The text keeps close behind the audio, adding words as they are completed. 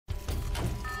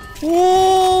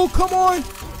Whoa, come on.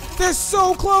 They're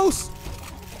so close.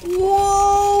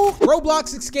 Whoa.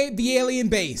 Roblox escaped the alien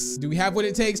base. Do we have what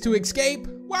it takes to escape?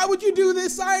 Why would you do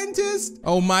this, scientist?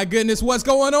 Oh my goodness, what's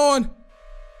going on?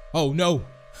 Oh no,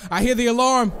 I hear the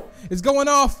alarm. It's going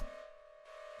off.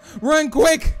 Run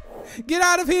quick. Get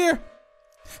out of here.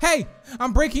 Hey,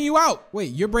 I'm breaking you out.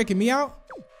 Wait, you're breaking me out?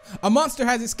 A monster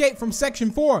has escaped from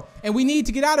section 4 and we need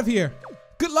to get out of here.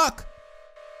 Good luck.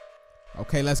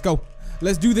 Okay, let's go.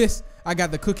 Let's do this. I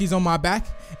got the cookies on my back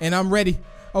and I'm ready.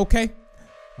 Okay.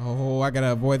 Oh, I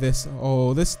gotta avoid this.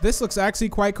 Oh, this looks actually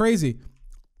quite crazy.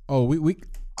 Oh,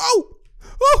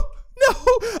 oh no.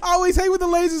 I always hate when the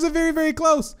lasers are very, very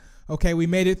close. Okay, we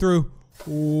made it through.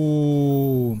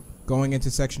 Ooh, going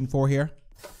into section 4 here.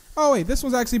 Oh wait, this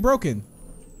one's actually broken.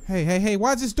 Hey,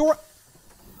 why is this door?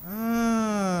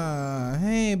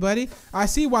 Hey buddy. I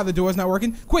see why the door's not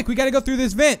working. Quick, we gotta go through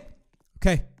this vent.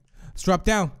 Okay, let's drop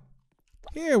down.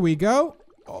 Here we go.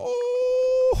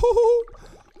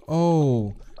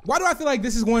 Oh. Why do I feel like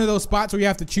this is one of those spots where you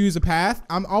have to choose a path?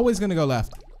 I'm always gonna go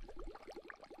left.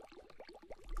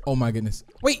 Oh my goodness.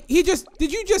 Wait,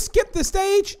 did you just skip the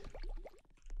stage?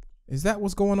 Is that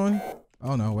what's going on?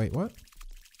 Oh no, wait, what?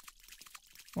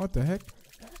 What the heck?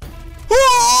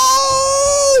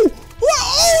 Oh!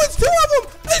 Oh, it's 2 of them!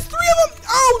 There's 3 of them!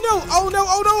 Oh no, oh no,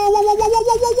 oh no,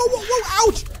 whoa,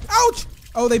 ouch, ouch!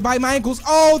 Oh, they bite my ankles.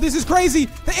 Oh, this is crazy.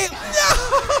 No!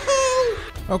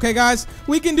 Okay, guys,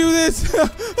 we can do this. I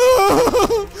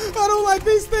don't like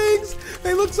these things.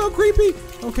 They look so creepy.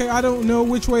 Okay, I don't know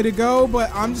which way to go, but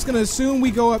I'm just gonna assume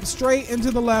we go up straight into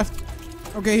the left.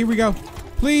 Okay, here we go.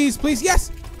 Please, please,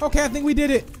 yes! Okay, I think we did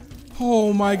it.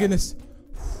 Oh my goodness.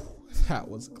 That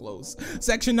was close.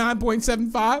 Section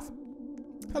 9.75.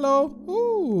 Hello.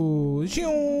 Ooh,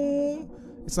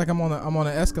 it's like I'm on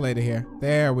an escalator here.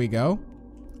 There we go.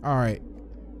 All right.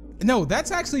 No, that's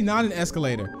actually not an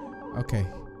escalator. Okay,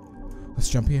 let's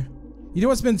jump here. You know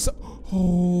what's been so?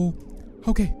 Oh,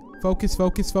 okay. Focus,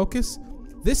 focus, focus.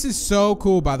 This is so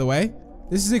cool, by the way.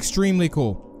 This is extremely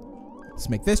cool. Let's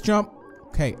make this jump.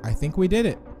 Okay, I think we did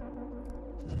it.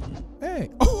 Hey.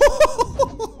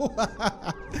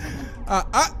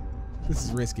 This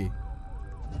is risky.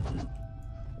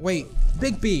 Wait,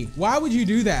 Big B, why would you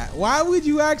do that? Why would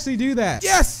you actually do that?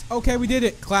 Yes! Okay, we did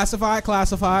it. Classified,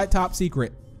 classified, top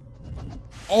secret.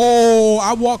 Oh,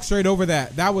 I walked straight over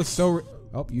that. That was so...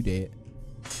 Oh, you did.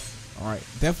 All right,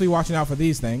 definitely watching out for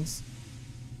these things.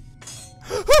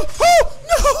 Oh,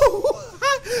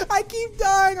 no! I keep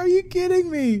dying. Are you kidding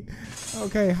me?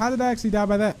 Okay, how did I actually die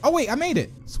by that? Oh, wait, I made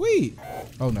it. Sweet.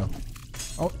 Oh, no.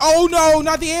 Oh, no,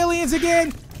 not the aliens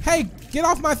again. Hey, get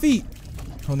off my feet.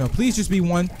 Oh, no, please just be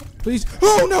one. Please.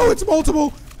 Oh, no, it's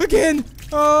multiple. Again.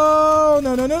 Oh,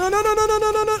 no, no, no, no, no, no, no,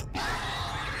 no, no, no.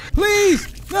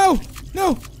 Please. No,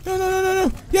 no, no, no, no, no,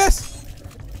 no. Yes.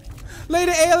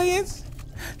 Later, aliens.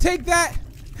 Take that.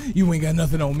 You ain't got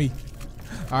nothing on me.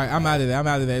 All right, I'm out of there. I'm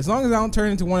out of there. As long as I don't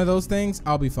turn into one of those things,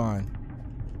 I'll be fine.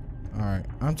 All right,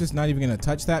 I'm just not even gonna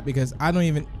touch that because I don't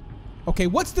even. Okay,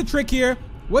 what's the trick here?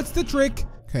 What's the trick?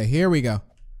 Okay, here we go.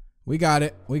 We got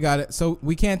it. We got it. So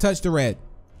we can't touch the red.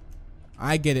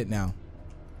 I get it now.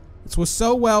 This was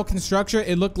so well constructed.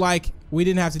 It looked like we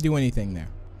didn't have to do anything there.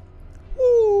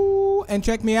 Ooh, and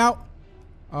check me out.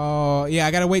 Oh, yeah,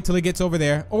 I gotta wait till it gets over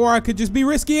there. Or I could just be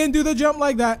risky and do the jump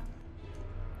like that.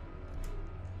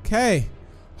 Okay.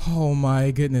 Oh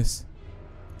my goodness.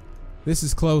 This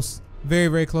is close. Very,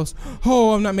 very close.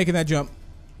 Oh, I'm not making that jump.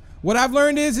 What I've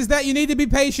learned is that you need to be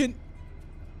patient.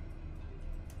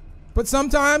 But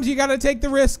sometimes you gotta take the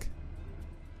risk.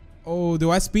 Oh,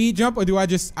 do I speed jump or do I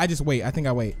just wait? I think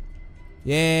I wait.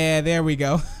 Yeah, there we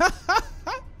go.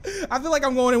 I feel like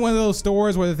I'm going in one of those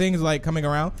stores where the thing's like coming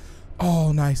around.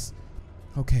 Oh, nice.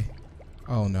 Okay.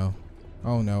 Oh no.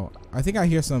 Oh no. I think I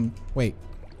hear some, wait.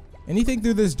 Anything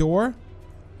through this door?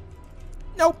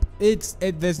 Nope.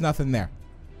 There's nothing there.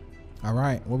 All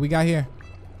right, what we got here?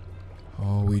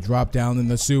 Oh, we dropped down in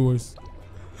the sewers.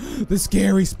 The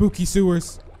scary, spooky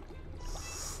sewers.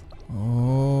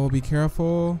 Oh, be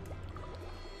careful.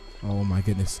 Oh my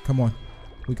goodness. Come on.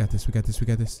 We got this, we got this, we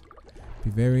got this.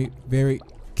 Be very, very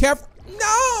careful.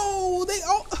 No! They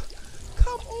all,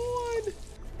 come on.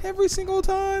 Every single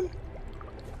time.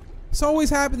 This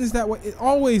always happens that way. It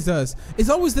always does. It's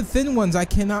always the thin ones I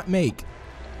cannot make.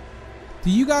 Do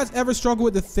you guys ever struggle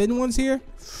with the thin ones here?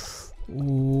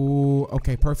 Ooh,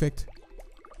 okay, perfect.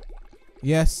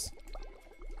 Yes.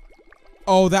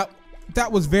 Oh, that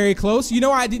was very close. You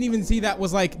know, I didn't even see that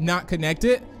was like not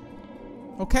connected.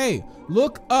 Okay,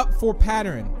 look up for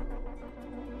pattern.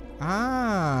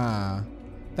 Ah,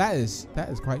 that is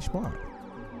quite smart.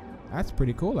 That's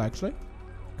pretty cool, actually.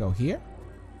 Go here.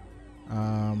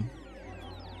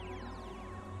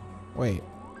 Wait.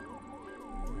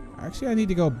 Actually, I need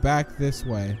to go back this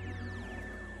way.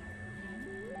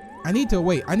 I need to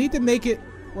wait. I need to make it.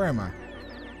 Where am I?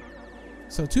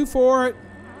 So 2 forward.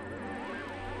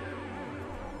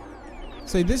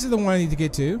 So this is the one I need to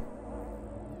get to.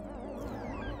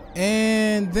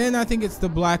 And then I think it's the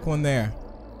black one there.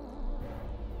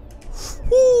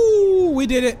 Woo! We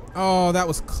did it. Oh, that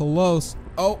was close.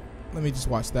 Oh, let me just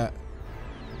watch that.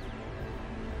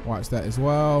 Watch that as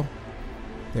well.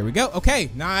 There we go. Okay,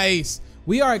 nice.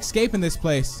 We are escaping this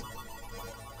place.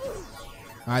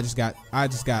 I just got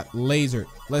lasered.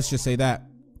 Let's just say that.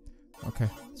 Okay.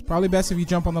 It's probably best if you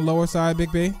jump on the lower side,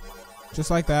 Big B.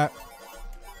 Just like that.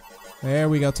 There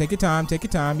we go. Take your time. Take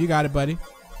your time. You got it, buddy.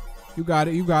 You got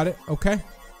it. You got it. Okay.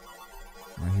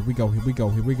 All right, here we go. Here we go.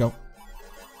 Here we go.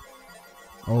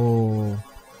 Oh.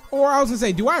 Or I was gonna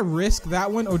say, do I risk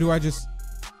that one or do I just...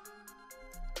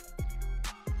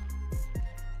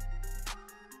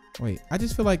 Wait, I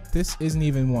just feel like this isn't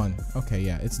even one. Okay,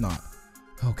 yeah, it's not.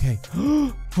 Okay.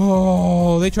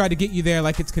 Oh, they tried to get you there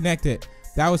like it's connected.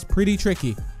 That was pretty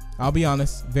tricky. I'll be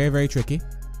honest. Very, very tricky.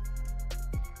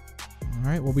 All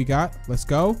right, what we got? Let's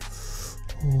go.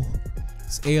 Oh,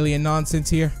 this alien nonsense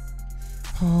here.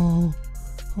 Oh,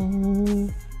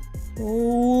 oh,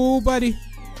 oh, buddy.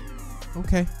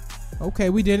 Okay.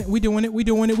 Okay, we did it. We doing it. We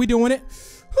doing it. We doing it.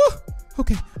 Whew.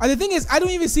 Okay. The thing is, I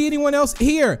don't even see anyone else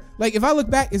here. Like, if I look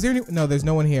back, is there any? No, there's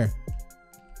no one here.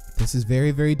 This is very,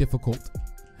 very difficult.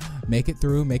 Make it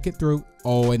through. Make it through.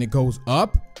 Oh, and it goes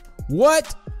up?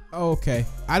 What? Okay.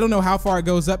 I don't know how far it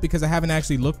goes up because I haven't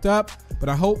actually looked up, but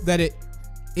I hope that it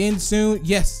ends soon.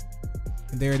 Yes.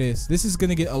 And there it is. This is going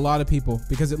to get a lot of people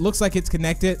because it looks like it's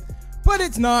connected, but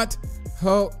it's not.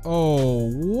 Oh,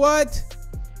 what?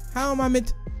 How am I meant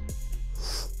to?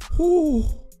 Whew.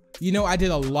 You know, I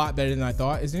did a lot better than I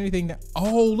thought. Is there anything that...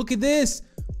 Oh, look at this.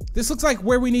 This looks like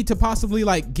where we need to possibly,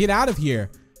 like, get out of here.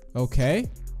 Okay.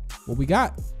 What we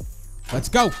got? Let's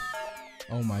go.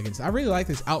 Oh, my goodness. I really like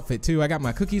this outfit, too. I got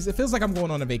my cookies. It feels like I'm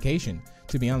going on a vacation,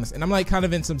 to be honest. And I'm, like, kind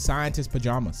of in some scientist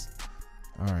pajamas.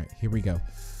 All right. Here we go.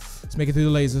 Let's make it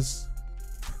through the lasers.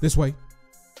 This way.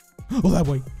 Oh, that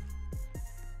way.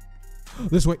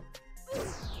 This way.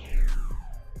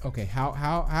 Okay. How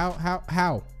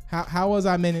was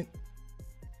I meant it?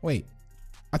 Wait,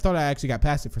 I thought I actually got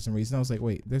past it for some reason. I was like,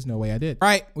 wait, there's no way I did. All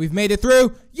right, we've made it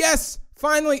through. Yes,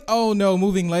 finally. Oh no,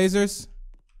 moving lasers.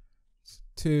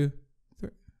 2, 3.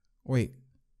 Wait.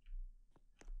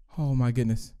 Oh my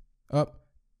goodness. Up,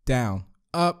 down,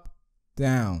 up,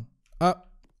 down,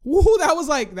 up. Woo, that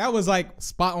was like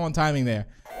spot on timing there.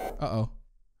 Uh-oh.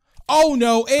 Oh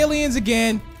no, aliens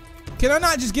again. Can I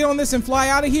not just get on this and fly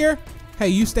out of here? Hey,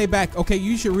 you stay back. Okay,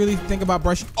 you should really think about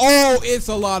brushing. Oh, it's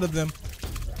a lot of them.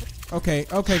 Okay,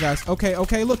 okay, guys. Okay,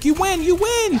 okay. Look, you win. You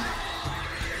win.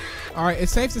 All right,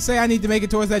 it's safe to say I need to make it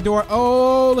towards that door.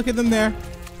 Oh, look at them there.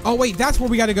 Oh, wait, that's where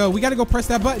we got to go. We got to go press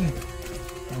that button.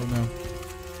 Oh, no.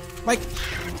 Like,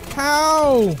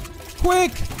 how?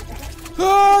 Quick.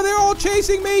 Oh, they're all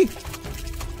chasing me.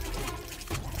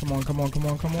 Come on, come on, come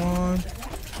on, come on.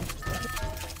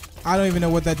 I don't even know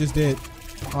what that just did.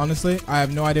 Honestly, I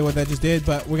have no idea what that just did,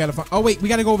 but we gotta find. Oh wait, we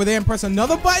gotta go over there and press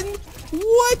another button.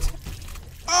 What?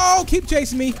 Oh, keep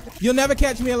chasing me. You'll never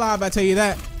catch me alive, I tell you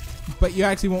that. But you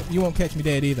actually won't. You won't catch me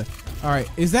dead either. All right,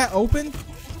 is that open?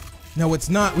 No, it's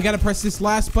not. We gotta press this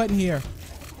last button here.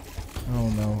 Oh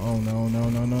no! Oh no! No!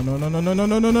 No! No! No! No! No! No! No!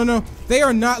 No! No! No! No! They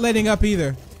are not letting up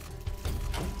either.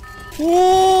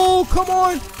 Whoa! Come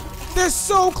on! They're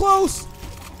so close.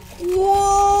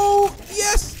 Whoa!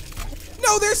 Yes.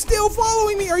 No, they're still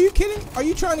following me. Are you kidding? Are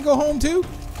you trying to go home too?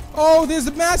 Oh, there's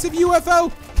a massive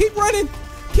UFO. Keep running.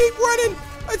 Keep running.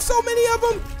 There's so many of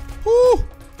them. Ooh.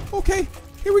 Okay,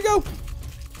 here we go.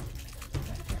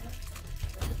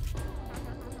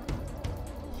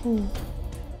 Oh.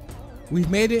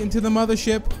 We've made it into the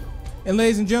mothership. And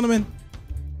ladies and gentlemen.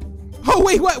 Oh,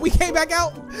 wait, what? We came back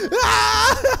out?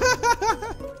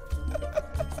 Ah!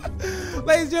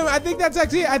 Ladies and gentlemen, I think that's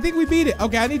actually it. I think we beat it.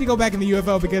 Okay, I need to go back in the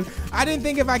UFO because I didn't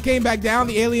think if I came back down,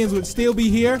 the aliens would still be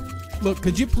here. Look,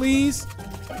 could you please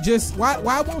just,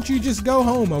 why won't you just go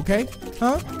home, okay?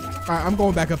 Huh? All right, I'm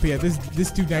going back up here. This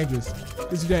is too dangerous.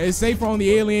 It's safer on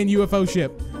the alien UFO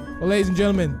ship. Well, ladies and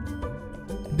gentlemen,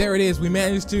 there it is. We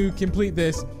managed to complete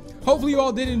this. Hopefully you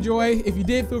all did enjoy. If you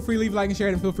did, feel free to leave a like and share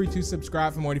it, and feel free to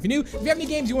subscribe for more. And if you're new, if you have any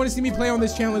games you want to see me play on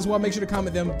this channel as well, make sure to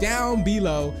comment them down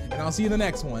below, and I'll see you in the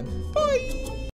next one. Bye.